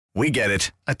We get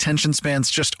it. Attention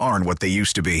spans just aren't what they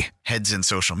used to be. Heads in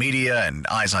social media and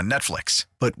eyes on Netflix.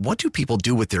 But what do people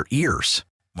do with their ears?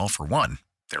 Well, for one,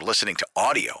 they're listening to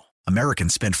audio.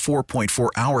 Americans spend 4.4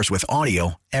 hours with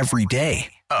audio every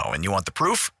day. Oh, and you want the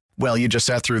proof? Well, you just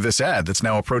sat through this ad that's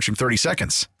now approaching 30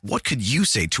 seconds. What could you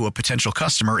say to a potential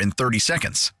customer in 30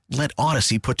 seconds? Let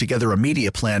Odyssey put together a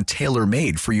media plan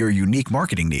tailor-made for your unique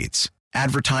marketing needs.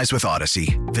 Advertise with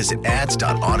Odyssey. Visit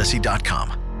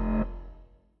ads.odyssey.com.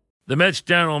 The Mets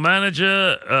general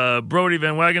manager, Brodie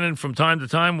Van Wagenen, from time to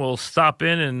time will stop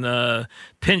in and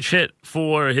pinch hit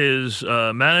for his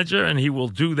manager, and he will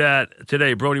do that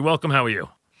today. Brodie, welcome. How are you?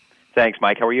 Thanks,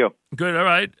 Mike. How are you? Good. All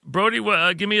right. Brodie,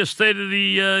 give me a state of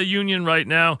the union right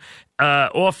now.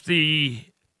 Off the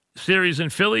series in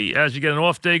Philly, as you get an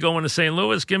off day going to St.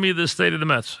 Louis, give me the state of the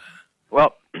Mets.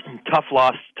 Well, tough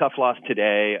loss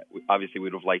today. Obviously,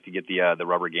 we'd have liked to get the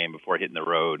rubber game before hitting the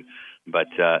road, but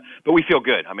we feel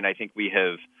good. I mean, I think we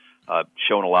have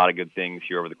shown a lot of good things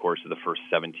here over the course of the first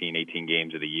 17, 18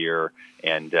 games of the year,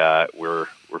 and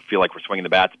we feel like we're swinging the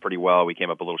bats pretty well. We came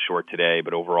up a little short today,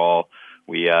 but overall,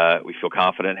 we feel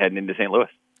confident heading into St. Louis.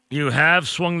 You have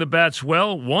swung the bats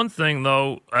well. One thing,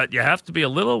 though, you have to be a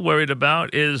little worried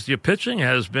about is your pitching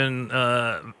has been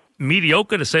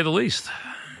mediocre, to say the least.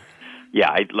 Yeah,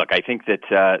 I think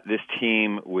that this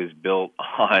team was built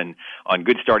on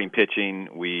good starting pitching.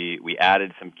 We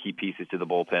added some key pieces to the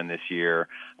bullpen this year.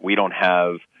 We don't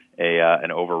have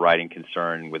an overriding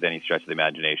concern with any stretch of the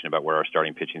imagination about where our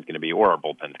starting pitching is going to be or our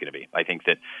bullpen is going to be. I think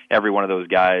that every one of those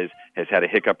guys has had a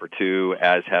hiccup or two,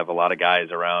 as have a lot of guys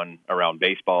around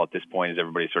baseball at this point, as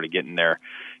everybody's sort of getting in their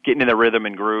rhythm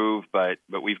and groove. But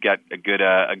we've got a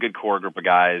good core group of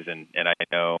guys, and I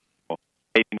know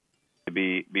they need to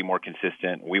be more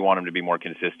consistent. We want them to be more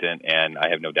consistent, and I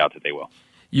have no doubt that they will.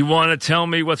 You want to tell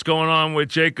me what's going on with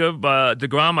Jacob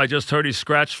deGrom? I just heard he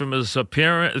scratched from his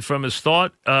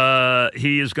start.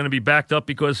 He is going to be backed up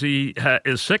because he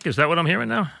is sick. Is that what I'm hearing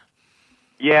now?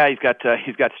 Yeah, he's got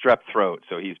strep throat,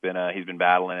 so he's been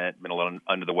battling it, been a little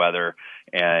under the weather,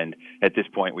 and at this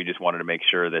point, we just wanted to make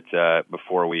sure that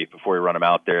before we run him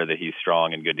out there, that he's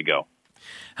strong and good to go.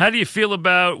 How do you feel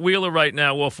about Wheeler right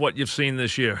now off what you've seen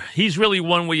this year? He's really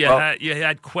one where you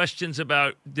had questions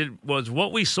about, was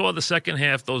what we saw the second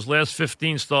half, those last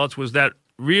 15 starts, was that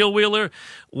real Wheeler?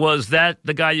 Was that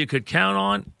the guy you could count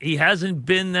on? He hasn't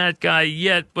been that guy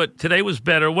yet, but today was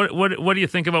better. What do you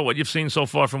think about what you've seen so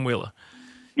far from Wheeler?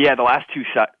 Yeah, the last two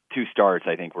starts,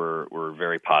 I think, were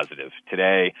very positive.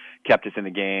 Today, kept us in the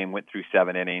game, went through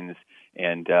 7 innings,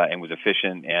 and was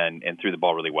efficient and threw the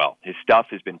ball really well. His stuff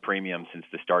has been premium since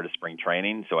the start of spring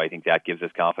training, so I think that gives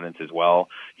us confidence as well.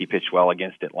 He pitched well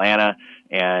against Atlanta,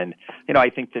 and I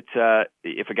think that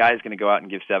if a guy is going to go out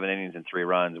and give 7 innings and 3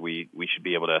 runs, we should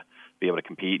be able to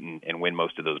compete and win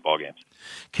most of those ball games.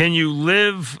 Can you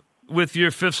live with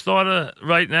your fifth starter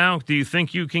right now? Do you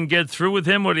think you can get through with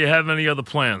him, or do you have any other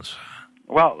plans?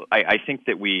 Well, I think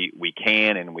that we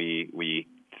can, and we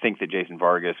think that Jason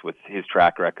Vargas, with his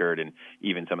track record and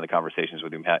even some of the conversations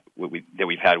with him that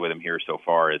we've had with him here so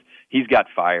far, is he's got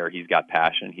fire, he's got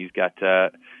passion, he's got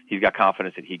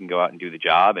confidence that he can go out and do the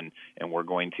job, and we're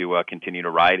going to continue to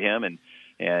ride him.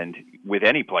 And with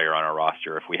any player on our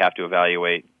roster, if we have to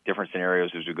evaluate different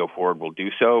scenarios as we go forward, we'll do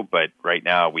so. But right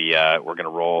now, we're going to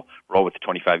roll with the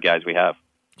 25 guys we have.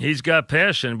 He's got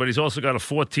passion, but he's also got a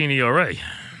 14 ERA.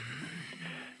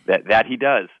 That he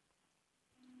does.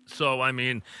 So, I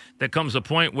mean, there comes a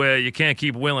point where you can't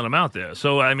keep wheeling him out there.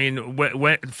 So, I mean,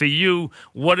 for you,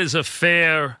 what is a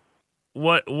fair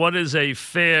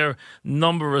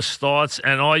number of starts,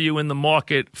 and are you in the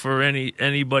market for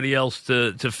anybody else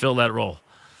to fill that role?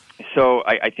 So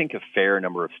I think a fair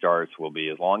number of starts will be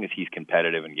as long as he's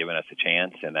competitive and giving us a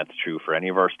chance, and that's true for any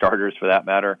of our starters for that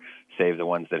matter, save the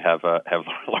ones that have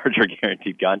larger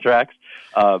guaranteed contracts.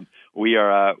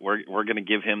 We're going to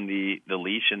give him the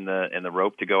leash and the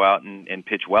rope to go out and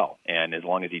pitch well, and as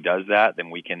long as he does that,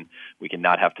 then we can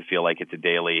not have to feel like it's a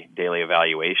daily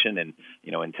evaluation. And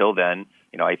until then,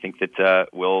 I think that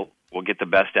we'll get the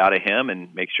best out of him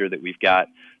and make sure that we've got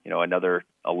another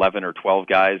 11 or 12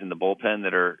 guys in the bullpen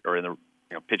that are in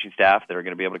the pitching staff that are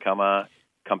going to be able to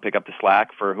come pick up the slack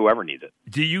for whoever needs it.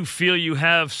 Do you feel you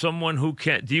have someone who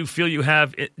can? Do you feel you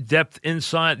have depth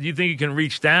inside? Do you think you can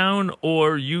reach down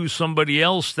or use somebody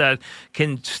else that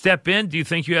can step in? Do you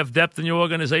think you have depth in your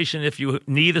organization if you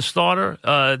need a starter?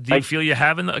 Do you feel you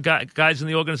have guys in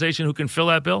the organization who can fill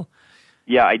that bill?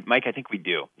 Yeah, Mike, I think we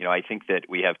do. I think that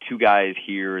we have 2 guys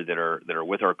here that are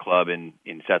with our club in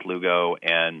Seth Lugo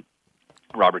and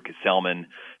Robert Kesselman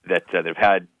that have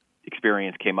had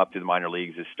experience came up through the minor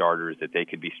leagues as starters, that they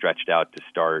could be stretched out to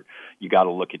start. You got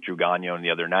to look at Drew Gagnon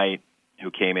the other night,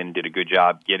 who came in and did a good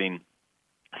job getting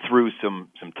through some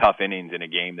tough innings in a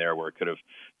game there where it could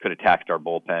have taxed our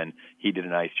bullpen. He did a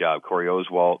nice job. Corey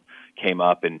Oswalt came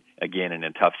up and, again, in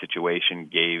a tough situation,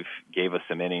 gave us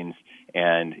some innings.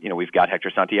 And, we've got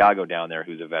Hector Santiago down there,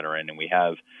 who's a veteran, and we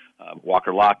have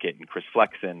Walker Lockett and Chris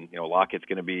Flexen. Lockett's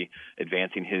going to be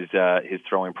advancing his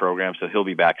throwing program, so he'll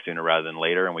be back sooner rather than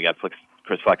later. And we got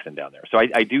Chris Flexen down there. So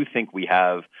I do think we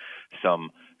have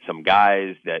some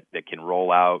guys that can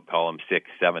roll out, call them 6th,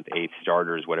 7th, 8th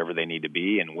starters, whatever they need to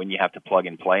be. And when you have to plug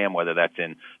and play them, whether that's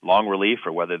in long relief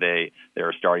or whether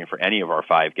they're starting for any of our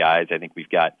 5 guys, I think we've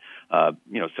got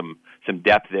some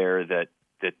depth there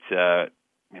that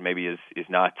maybe is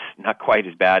not quite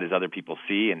as bad as other people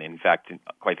see, and in fact,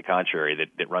 quite the contrary,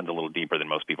 that runs a little deeper than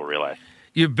most people realize.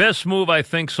 Your best move, I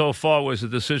think, so far was the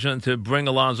decision to bring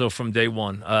Alonso from day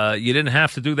one. You didn't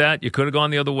have to do that. You could have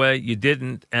gone the other way. You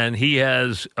didn't, and he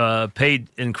has paid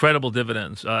incredible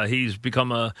dividends. He's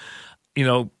become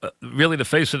really the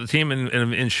face of the team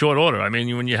in short order. I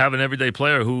mean, when you have an everyday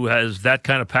player who has that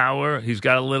kind of power, he's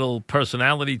got a little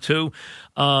personality too.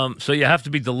 So you have to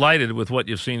be delighted with what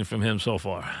you've seen from him so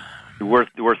far.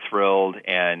 We're thrilled,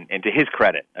 and to his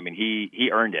credit, I mean, he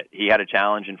earned it. He had a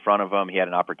challenge in front of him. He had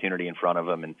an opportunity in front of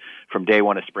him, and from day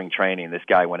one of spring training, this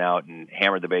guy went out and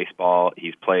hammered the baseball.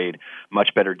 He's played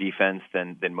much better defense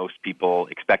than most people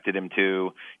expected him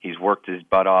to. He's worked his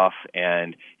butt off,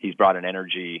 and he's brought an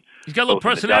energy. He's got a little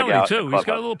personality too. He's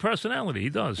got a little personality.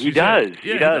 He does. He does.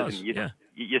 He does.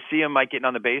 You see him, Mike, getting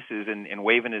on the bases and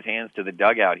waving his hands to the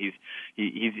dugout. He's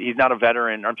not a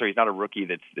veteran. I'm sorry, he's not a rookie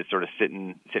that's sort of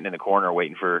sitting in the corner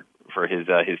waiting for his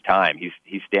time.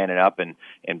 He's standing up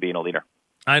and being a leader.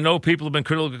 I know people have been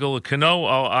critical of Cano.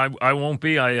 I won't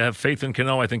be. I have faith in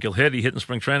Cano. I think he'll hit. He hit in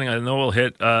spring training. I know he'll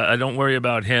hit. I don't worry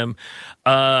about him.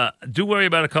 Do worry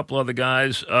about a couple other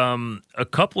guys. A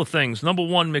couple of things. Number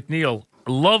one, McNeil.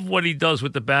 Love what he does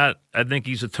with the bat. I think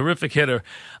he's a terrific hitter.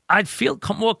 I'd feel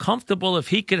more comfortable if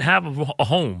he could have a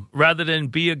home rather than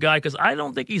be a guy, because I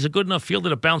don't think he's a good enough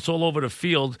fielder to bounce all over the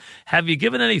field. Have you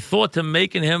given any thought to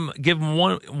give him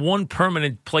one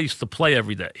permanent place to play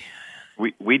every day?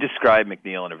 We describe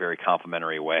McNeil in a very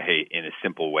complimentary way, in a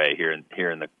simple way here in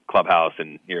the clubhouse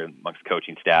and here amongst the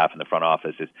coaching staff and the front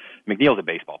office. Is McNeil's a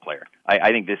baseball player.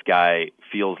 I think this guy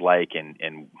feels like,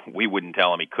 and we wouldn't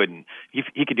tell him he couldn't.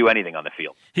 He could do anything on the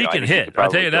field. He can hit.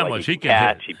 I'll tell you that much. He can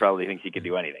hit. He probably thinks he could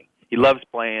do anything. He loves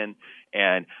playing,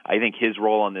 and I think his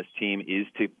role on this team is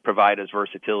to provide us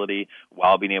versatility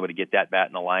while being able to get that bat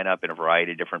in the lineup in a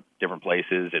variety of different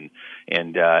places, and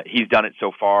he's done it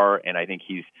so far, and I think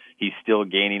he's still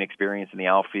gaining experience in the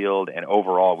outfield, and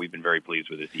overall we've been very pleased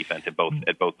with his defense at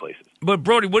both places. But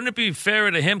Brody, wouldn't it be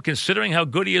fair to him, considering how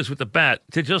good he is with the bat,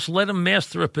 to just let him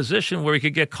master a position where he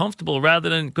could get comfortable rather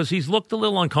than, because he's looked a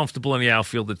little uncomfortable in the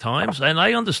outfield at times, and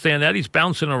I understand that he's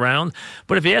bouncing around,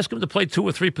 but if you ask him to play 2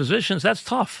 or 3 positions, that's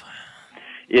tough.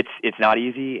 It's not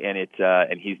easy, and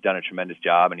he's done a tremendous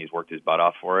job, and he's worked his butt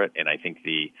off for it. And I think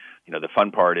the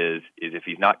fun part is if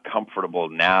he's not comfortable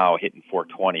now hitting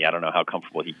 420, I don't know how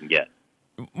comfortable he can get.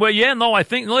 Well, yeah, no, I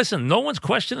think, listen, no one's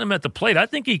questioning him at the plate. I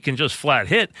think he can just flat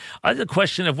hit. I have a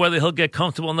question of whether he'll get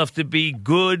comfortable enough to be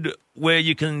good where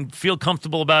you can feel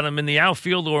comfortable about him in the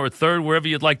outfield or at third, wherever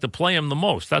you'd like to play him the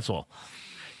most. That's all.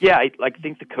 Yeah, I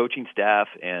think the coaching staff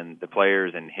and the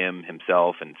players and him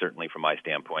himself, and certainly from my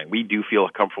standpoint, we do feel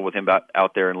comfortable with him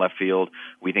out there in left field.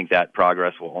 We think that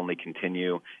progress will only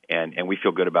continue, and we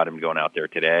feel good about him going out there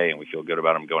today, and we feel good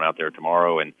about him going out there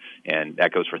tomorrow, and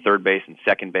that goes for third base and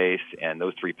second base, and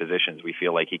those 3 positions. We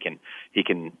feel like he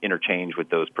can interchange with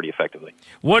those pretty effectively.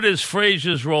 What is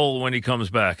Frazier's role when he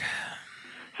comes back?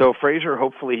 So Frazier,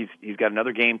 hopefully he's got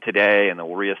another game today, and then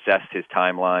we'll reassess his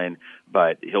timeline.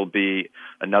 But he'll be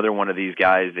another one of these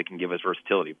guys that can give us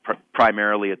versatility,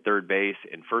 primarily at third base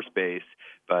and first base.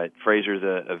 But Frazier's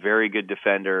a very good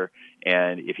defender,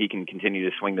 and if he can continue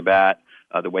to swing the bat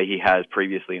the way he has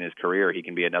previously in his career, he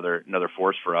can be another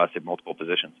force for us at multiple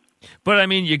positions. But, I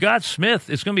mean, you got Smith.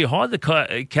 It's going to be hard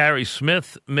to carry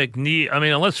Smith, McNeil. I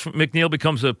mean, unless McNeil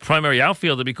becomes a primary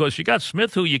outfielder, because you got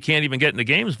Smith, who you can't even get in the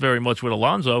games very much with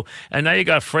Alonso, and now you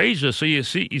got Frazier. So you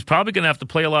see he's probably going to have to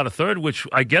play a lot of third, which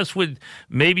I guess would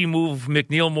maybe move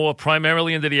McNeil more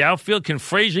primarily into the outfield. Can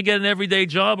Frazier get an everyday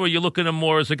job, or are you looking at him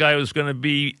more as a guy who's going to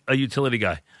be a utility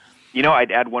guy?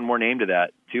 I'd add one more name to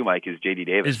that, too, Mike, is J.D.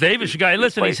 Davis. Is Davis your guy?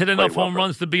 Listen, he's hit enough home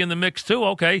runs to be in the mix, too,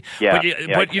 okay. Yeah,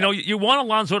 but you want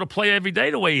Alonso to play every day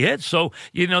the way he hits, so,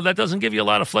 that doesn't give you a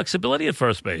lot of flexibility at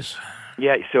first base.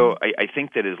 Yeah, so I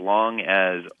think that as long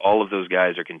as all of those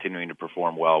guys are continuing to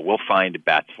perform well, we'll find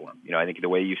bats for them. I think the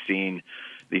way you've seen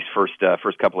these first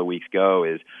couple of weeks go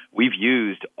is we've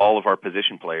used all of our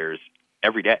position players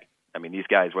every day. I mean, these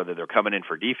guys, whether they're coming in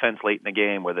for defense late in the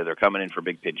game, whether they're coming in for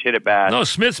big pinch hit at bats. No,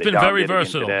 Smith's been very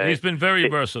versatile. He's been very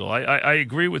versatile. I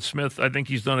agree with Smith. I think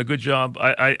he's done a good job.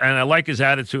 And I like his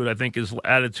attitude. I think his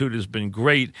attitude has been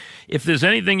great. If there's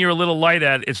anything you're a little light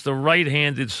at, it's the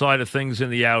right-handed side of things in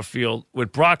the outfield.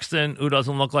 With Broxton, who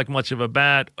doesn't look like much of a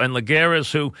bat, and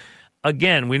Lagares, who,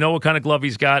 again, we know what kind of glove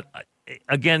he's got.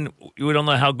 Again, we don't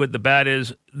know how good the bat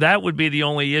is. That would be the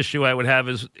only issue I would have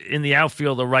is in the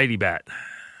outfield, a righty bat.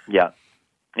 Yeah,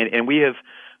 and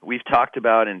we've talked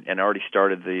about and already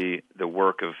started the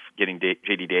work of getting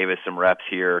J.D. Davis some reps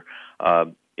here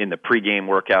in the pregame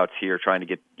workouts here, trying to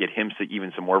get him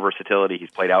even some more versatility.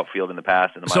 He's played outfield in the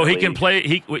past in the minor leagues. Can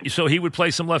play. So he would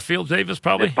play some left field, Davis,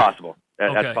 probably. It's possible.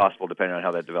 That's possible, depending on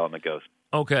how that development goes.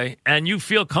 Okay, and you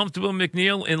feel comfortable,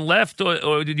 McNeil, in left,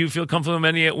 or did you feel comfortable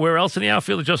anywhere else in the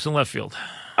outfield, or just in left field?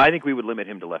 I think we would limit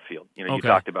him to left field. You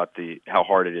talked about how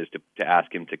hard it is to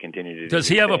ask him to continue to do. Does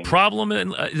he have a problem?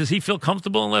 Does he feel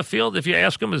comfortable in left field? If you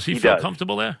ask him, does he feel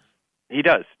comfortable there? He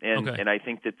does, and I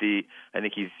think that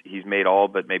he's made all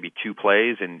but maybe 2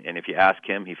 plays, and if you ask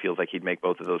him, he feels like he'd make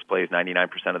both of those plays 99%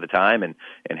 of the time, and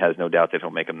has no doubt that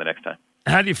he'll make them the next time.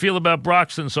 How do you feel about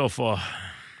Broxton so far?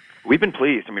 We've been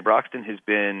pleased. I mean, Broxton has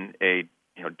been a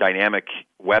dynamic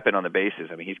weapon on the bases.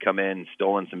 I mean, he's come in,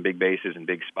 stolen some big bases in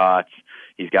big spots.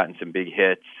 He's gotten some big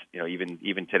hits.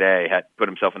 Even today, had put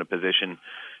himself in a position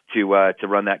to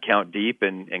run that count deep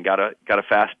and got a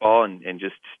fastball and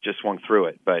just swung through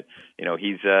it. But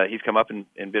he's come up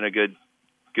and been a good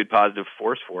positive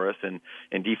force for us.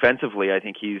 And defensively, I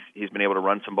think he's been able to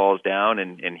run some balls down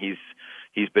and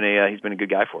he's been a good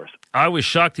guy for us. I was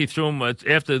shocked he threw him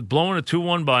after blowing a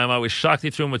 2-1 by him. I was shocked he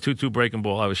threw him a 2-2 breaking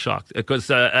ball. I was shocked because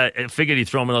I figured he'd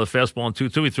throw him another fastball on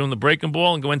 2-2. He threw him the breaking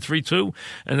ball and went 3-2,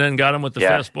 and then got him with the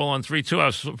fastball on 3-2.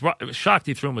 I was shocked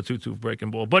he threw him a 2-2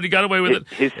 breaking ball, but he got away with it.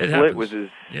 His split was his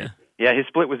his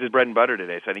split was his bread and butter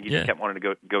today. So I think he just kept wanting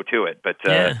to go to it, but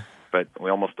we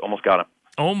almost got him.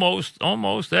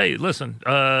 Almost. Hey, listen,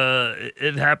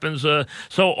 it happens. So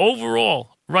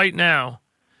overall, right now,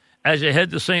 as you head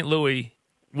to St. Louis,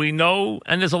 we know,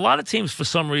 and there's a lot of teams for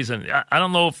some reason, I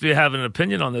don't know if you have an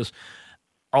opinion on this,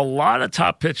 a lot of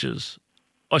top pitchers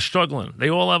are struggling. A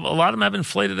lot of them have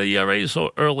inflated ERAs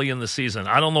so early in the season.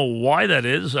 I don't know why that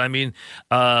is. I mean,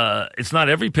 it's not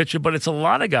every pitcher, but it's a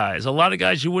lot of guys. A lot of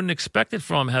guys you wouldn't expect it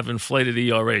from have inflated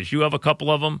ERAs. You have a couple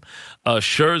of them.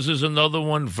 Scherzer's another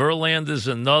one. Verlander's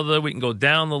another. We can go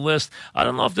down the list. I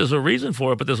don't know if there's a reason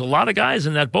for it, but there's a lot of guys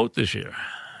in that boat this year.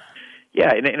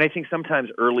 Yeah, and I think sometimes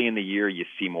early in the year you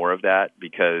see more of that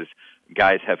because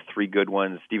guys have 3 good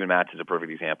ones. Steven Matz is a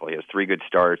perfect example. He has 3 good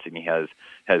starts and he has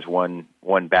one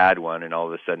bad one, and all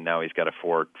of a sudden now he's got a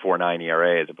 4.9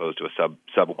 ERA as opposed to a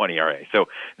sub 1 ERA. So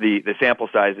the sample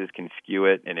sizes can skew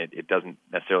it, and it doesn't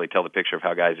necessarily tell the picture of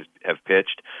how guys have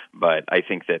pitched. But I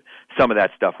think that some of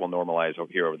that stuff will normalize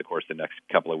here over the course of the next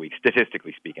couple of weeks.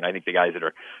 Statistically speaking, I think the guys that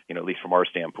are, at least from our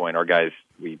standpoint, our guys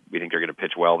we think they're going to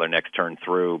pitch well their next turn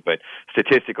through. But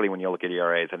statistically, when you look at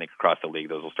ERAs, I think across the league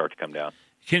those will start to come down.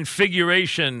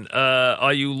 Configuration,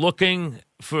 are you looking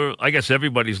for, I guess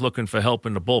everybody's looking for help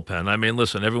in the bullpen. I mean,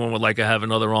 listen, everyone would like to have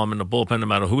another arm in the bullpen no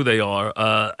matter who they are.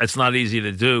 It's not easy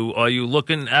to do. Are you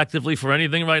looking actively for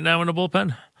anything right now in the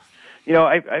bullpen?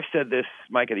 I've said this,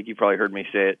 Mike, I think you probably heard me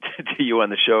say it to you on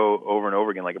the show over and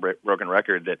over again like a broken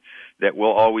record, that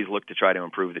we'll always look to try to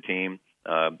improve the team.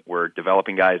 We're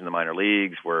developing guys in the minor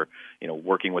leagues. We're,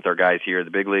 working with our guys here in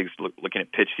the big leagues, looking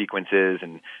at pitch sequences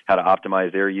and how to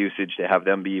optimize their usage to have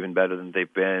them be even better than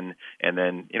they've been. And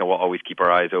then, we'll always keep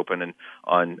our eyes open and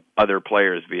on other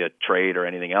players via trade or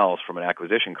anything else from an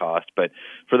acquisition cost. But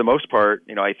for the most part,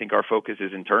 I think our focus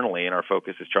is internally, and our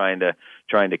focus is trying to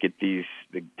get the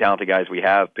talented guys we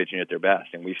have pitching at their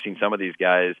best. And we've seen some of these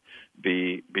guys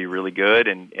be really good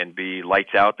and be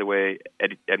lights out the way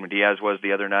Edwin Diaz was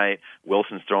the other night.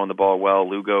 Wilson's throwing the ball well.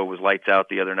 Lugo was lights out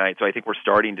the other night. So I think we're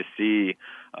starting to see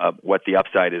what the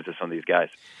upside is of some of these guys.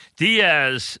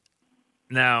 Diaz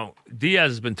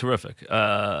has been terrific,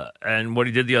 and what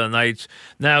he did the other nights.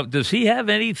 Now, does he have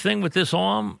anything with this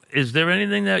arm? Is there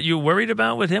anything that you're worried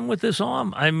about with him with this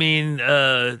arm? I mean,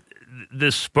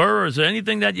 the spur, is there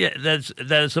anything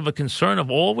that's of a concern of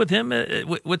all with him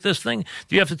with this thing?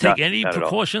 Do you have to take any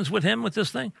precautions with him with this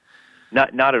thing?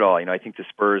 Not at all. I think the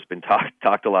spur has been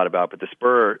talked a lot about, but the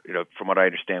spur, from what I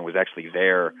understand, was actually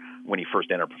there when he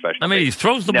first entered professional. I mean, he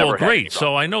throws the ball great,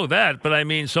 so I know that. But I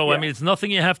mean, it's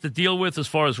nothing you have to deal with as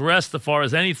far as rest, as far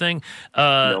as anything.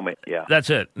 That's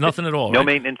it. Nothing at all. No right?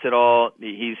 maintenance at all.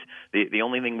 He's the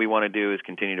only thing we want to do is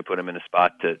continue to put him in a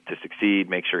spot to succeed,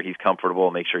 make sure he's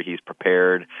comfortable, make sure he's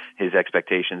prepared, his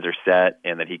expectations are set,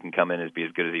 and that he can come in and be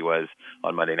as good as he was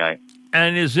on Monday night.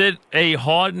 And is it a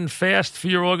hard and fast for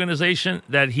your organization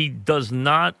that he does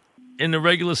not, in the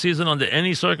regular season, under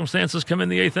any circumstances, come in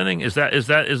the eighth inning? Is that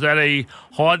a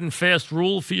hard and fast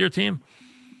rule for your team?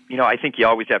 I think you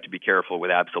always have to be careful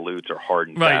with absolutes or hard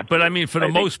and fast. Right, but I mean, for the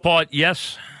most part,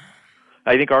 yes.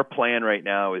 I think our plan right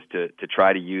now is to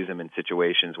try to use him in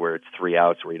situations where it's 3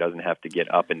 outs, where he doesn't have to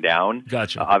get up and down.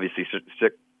 Gotcha. Obviously,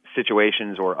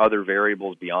 situations or other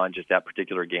variables beyond just that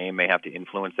particular game may have to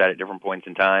influence that at different points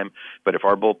in time. But if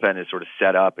our bullpen is sort of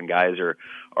set up and guys are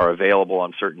available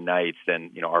on certain nights,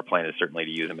 then our plan is certainly to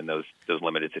use them in those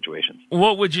limited situations.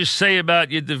 What would you say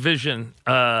about your division?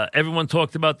 Everyone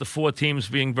talked about the 4 teams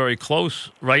being very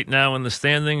close right now in the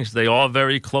standings. They are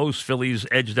very close. Philly's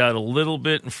edged out a little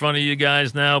bit in front of you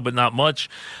guys now, but not much.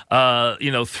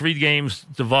 3 games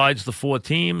divides the 4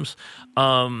 teams.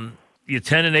 You're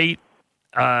 10-8.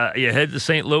 You head to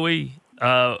St. Louis.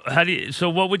 So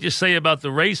what would you say about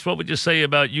the race? What would you say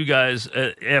about you guys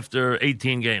after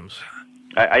 18 games?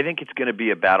 I think it's going to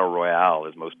be a battle royale,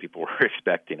 as most people were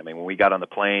expecting. I mean, when we got on the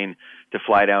plane to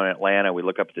fly down in Atlanta, we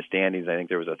look up at the standings. I think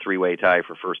there was a 3-way tie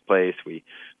for first place. We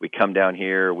come down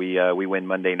here. We win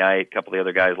Monday night. A couple of the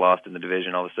other guys lost in the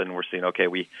division. All of a sudden, we're seeing, okay,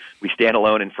 we stand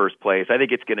alone in first place. I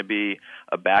think it's going to be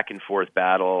a back-and-forth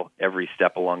battle every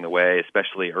step along the way,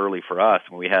 especially early for us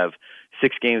when we have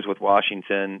 6 games with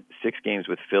Washington, 6 games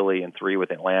with Philly, and 3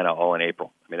 with Atlanta, all in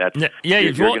April. I mean, that's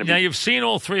you've seen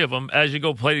all 3 of them as you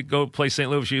go play St.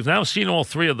 Louis. You've now seen all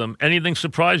 3 of them. Anything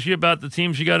surprise you about the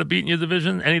teams you got to beat in your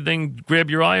division? Anything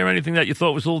grab your eye, or anything that you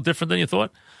thought was a little different than you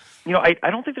thought? I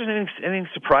don't think there's anything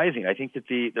surprising. I think that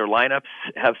their lineups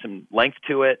have some length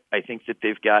to it. I think that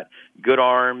they've got good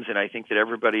arms, and I think that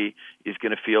everybody is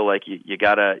going to feel like you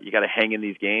gotta hang in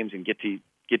these games and get to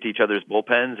each other's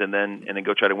bullpens, and then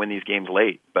go try to win these games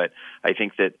late. But I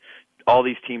think that all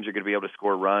these teams are going to be able to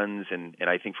score runs, and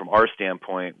I think from our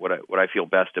standpoint, what I feel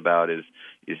best about is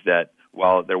that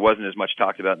while there wasn't as much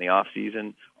talked about in the off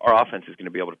season, our offense is going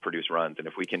to be able to produce runs, and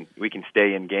if we can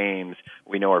stay in games,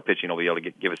 we know our pitching will be able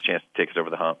to give us a chance to take us over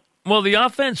the hump. Well, the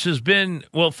offense has been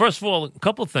first of all, a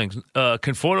couple of things.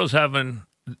 Conforto's having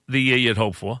the year you'd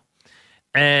hope for,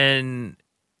 and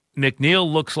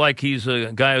McNeil looks like he's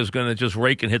a guy who's going to just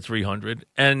rake and hit 300,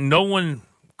 and no one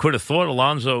could have thought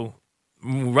Alonso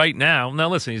right now. Now,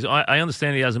 listen, I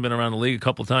understand he hasn't been around the league a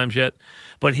couple times yet,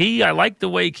 but I like the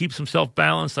way he keeps himself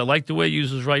balanced. I like the way he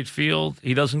uses right field.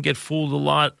 He doesn't get fooled a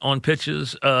lot on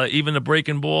pitches, even the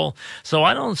breaking ball. So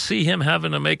I don't see him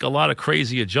having to make a lot of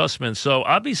crazy adjustments. So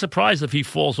I'd be surprised if he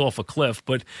falls off a cliff.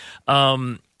 But,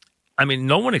 no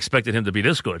one expected him to be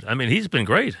this good. I mean, he's been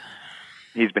great.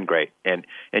 He's been great. And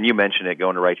you mentioned it,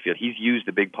 going to right field. He's used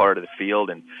a big part of the field,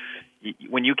 and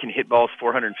when you can hit balls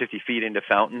 450 feet into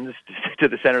fountains to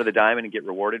the center of the diamond and get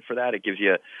rewarded for that, it gives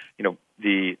you,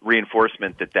 the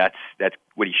reinforcement that's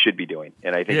what he should be doing.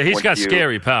 And I think he's got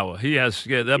scary power. He has.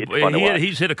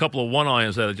 He's hit a couple of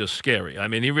 1-irons that are just scary. I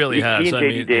mean, he really has. He and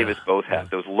J.D. Davis both have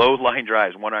those low line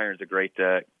drives. 1-iron is a great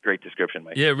description,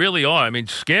 Mike. Yeah, really are. I mean,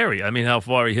 scary. I mean, how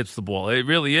far he hits the ball. It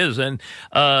really is. And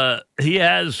he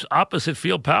has opposite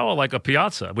field power like a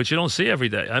Piazza, which you don't see every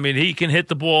day. I mean, he can hit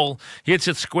the ball. He hits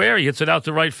it square. He hits it out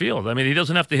to right field. I mean, he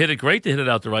doesn't have to hit it great to hit it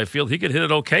out to right field. He could hit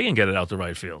it okay and get it out to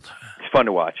right field. It's fun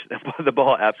to watch. The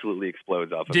ball absolutely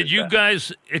explodes off of it. Did you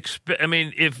guys expect? I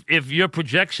mean, if your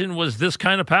projection was this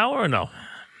kind of power or no?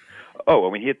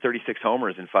 Oh, he hit 36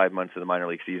 homers in 5 months of the minor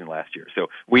league season last year. So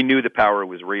we knew the power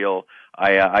was real.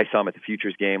 I saw him at the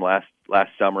Futures game last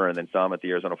summer, and then saw him at the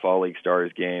Arizona Fall League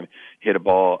Stars game. Hit a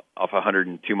ball off a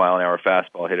 102-mile-an-hour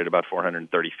fastball, hit it about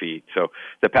 430 feet. So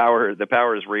the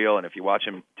power is real. And if you watch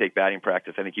him take batting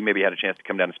practice, I think he maybe had a chance to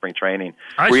come down to spring training.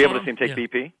 Were you able to see him take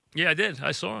BP? Yeah, I did.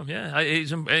 I saw him. Yeah,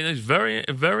 he's very,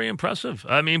 very impressive.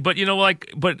 I mean, but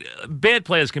but bad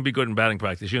players can be good in batting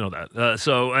practice. You know that.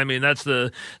 So I mean,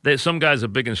 some guys are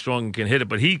big and strong and can hit it,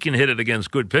 but he can hit it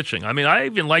against good pitching. I mean, I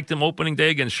even liked him opening day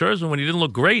against Scherzer when he didn't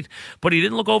look great, but he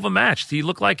didn't look overmatched. He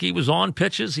looked like he was on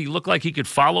pitches. He looked like he could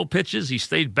follow pitches. He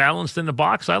stayed balanced in the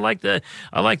box. I liked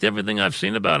everything I've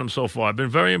seen about him so far. I've been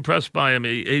very impressed by him.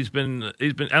 He's been,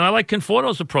 and I like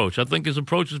Conforto's approach. I think his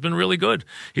approach has been really good.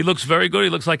 He looks very good. He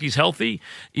looks like he's healthy.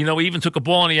 He even took a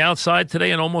ball on the outside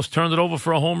today and almost turned it over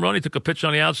for a home run. He took a pitch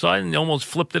on the outside and almost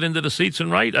flipped it into the seats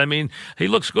and right. I mean, he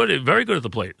looks good. Very good at the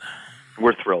plate.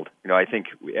 We're thrilled. I think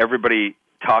everybody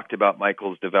talked about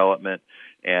Michael's development,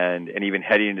 and even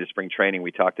heading into spring training,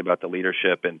 we talked about the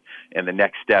leadership and the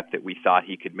next step that we thought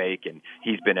he could make, and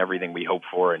he's been everything we hoped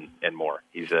for and more.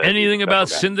 Anything about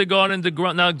Syndergaard and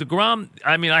DeGrom? Now, DeGrom,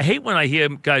 I mean, I hate when I hear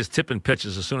guys tipping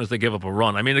pitches as soon as they give up a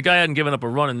run. I mean, the guy hadn't given up a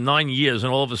run in 9 years,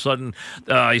 and all of a sudden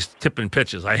he's tipping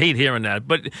pitches. I hate hearing that.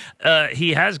 But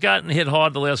he has gotten hit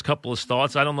hard the last couple of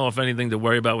starts. I don't know if anything to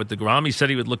worry about with DeGrom. He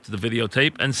said he would look to the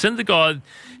videotape. And Syndergaard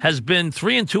has been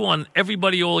 3-2 on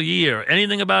everybody all year.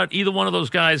 Anything about either one of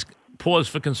those guys pause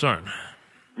for concern?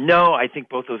 No, I think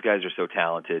both those guys are so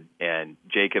talented, and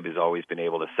Jacob has always been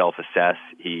able to self-assess.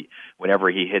 Whenever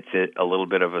he hits it, a little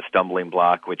bit of a stumbling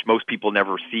block, which most people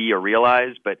never see or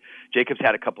realize, but Jacob's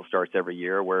had a couple starts every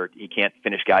year where he can't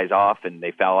finish guys off, and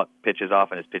they foul pitches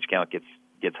off, and his pitch count gets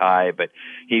high. But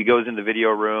he goes in the video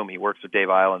room, he works with Dave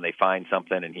Eiland, they find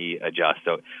something, and he adjusts.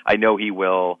 So I know he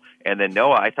will. And then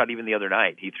Noah, I thought even the other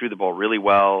night, he threw the ball really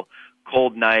well.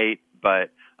 Cold night,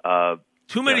 but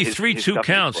too many 3-2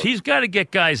 counts. He's got to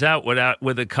get guys out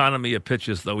with economy of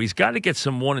pitches, though. He's got to get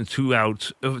some 1 and 2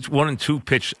 outs, 1 and 2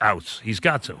 pitch outs. He's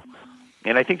got to.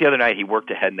 And I think the other night he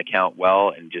worked ahead in the count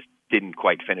well and just didn't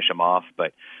quite finish him off.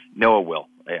 But Noah will.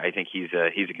 I think he's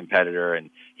a competitor, and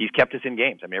he's kept us in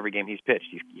games. I mean, every game he's pitched,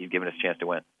 he's given us a chance to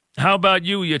win. How about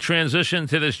you? Your transition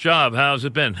to this job? How's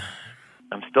it been?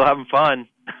 I'm still having fun.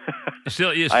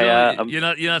 You're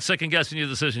not second guessing your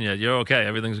decision yet. You're okay.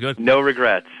 Everything's good. No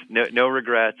regrets. No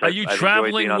regrets. Are you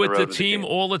traveling with the team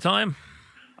all the time?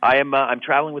 I am. I'm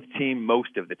traveling with the team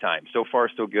most of the time. So far,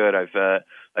 so good.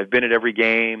 I've been at every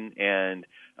game, and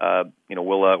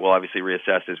we'll obviously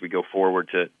reassess as we go forward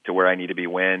to where I need to be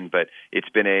when. But it's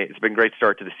been a great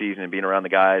start to the season, and being around the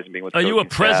guys and being with. Are you a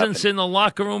presence in the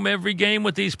locker room every game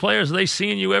with these players? Are they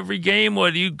seeing you every game, or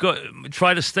do you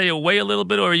try to stay away a little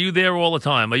bit, or are you there all the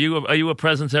time? Are you a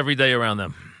presence every day around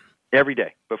them? Every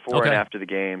day, before and after the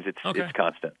games. It's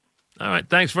constant. All right.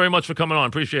 Thanks very much for coming on.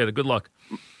 Appreciate it. Good luck.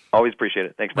 Always appreciate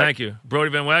it. Thanks, Mike. Thank you.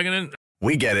 Brodie Van Wagenen.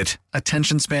 We get it.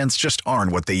 Attention spans just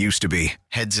aren't what they used to be.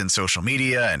 Heads in social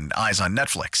media and eyes on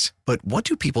Netflix. But what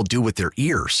do people do with their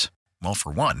ears? Well,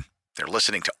 for one, they're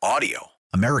listening to audio.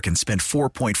 Americans spend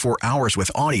 4.4 hours with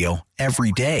audio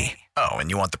every day. Oh, and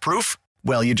you want the proof?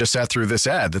 Well, you just sat through this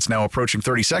ad that's now approaching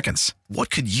 30 seconds. What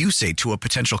could you say to a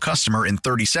potential customer in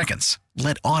 30 seconds?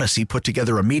 Let Odyssey put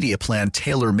together a media plan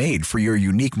tailor-made for your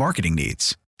unique marketing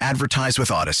needs. Advertise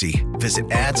with Odyssey.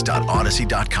 Visit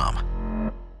ads.odyssey.com.